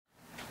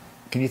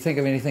Can you think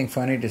of anything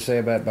funny to say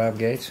about Bob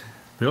Gates?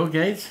 Bill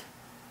Gates?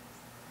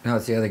 No,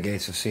 it's the other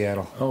Gates of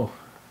Seattle. Oh.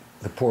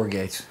 The poor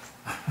Gates.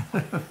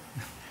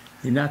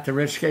 You're not the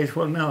rich Gates?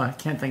 Well, no, I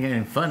can't think of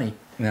anything funny.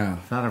 No.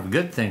 Thought of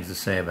good things to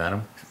say about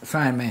him.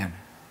 Fine man.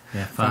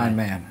 Yeah, fine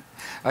man.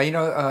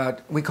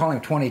 We call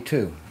him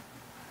 22.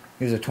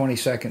 He was the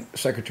 22nd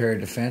Secretary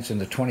of Defense and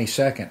the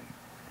 22nd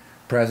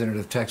President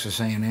of Texas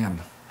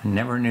A&M. I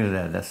never knew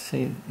that.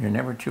 See, you're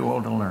never too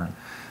old to learn.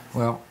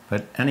 Well,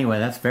 but anyway,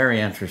 that's very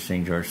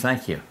interesting, George.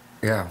 Thank you.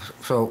 Yeah.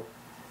 So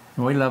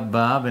we love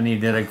Bob, and he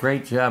did a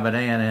great job at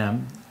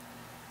A&M.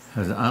 It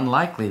was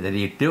unlikely that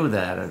he'd do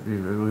that. We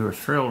were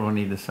thrilled when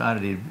he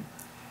decided he'd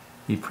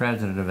be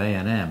president of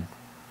A&M,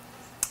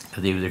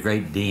 because he was a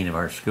great dean of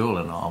our school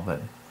and all.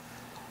 But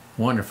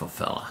wonderful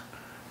fella.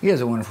 He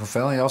is a wonderful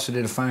fellow. He also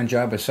did a fine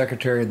job as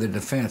Secretary of the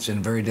Defense in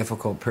a very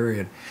difficult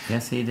period.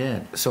 Yes, he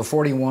did. So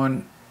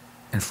 41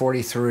 and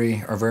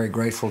 43 are very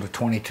grateful to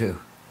 22.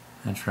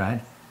 That's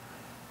right.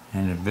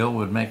 And if Bill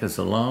would make us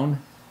a loan,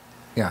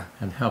 yeah,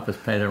 and help us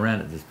pay the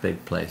rent at this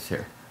big place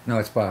here. No,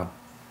 it's Bob.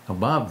 Oh,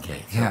 Bob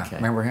Gates. Yeah, okay.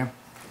 Remember him?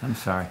 I'm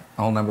sorry.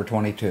 Old number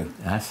 22.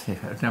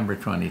 That's number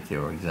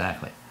 22,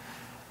 exactly.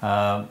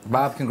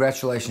 Bob,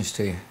 congratulations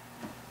to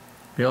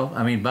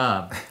you.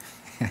 Bob.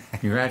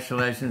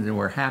 Congratulations, and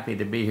we're happy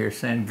to be here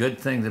saying good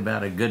things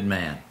about a good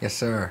man. Yes,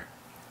 sir.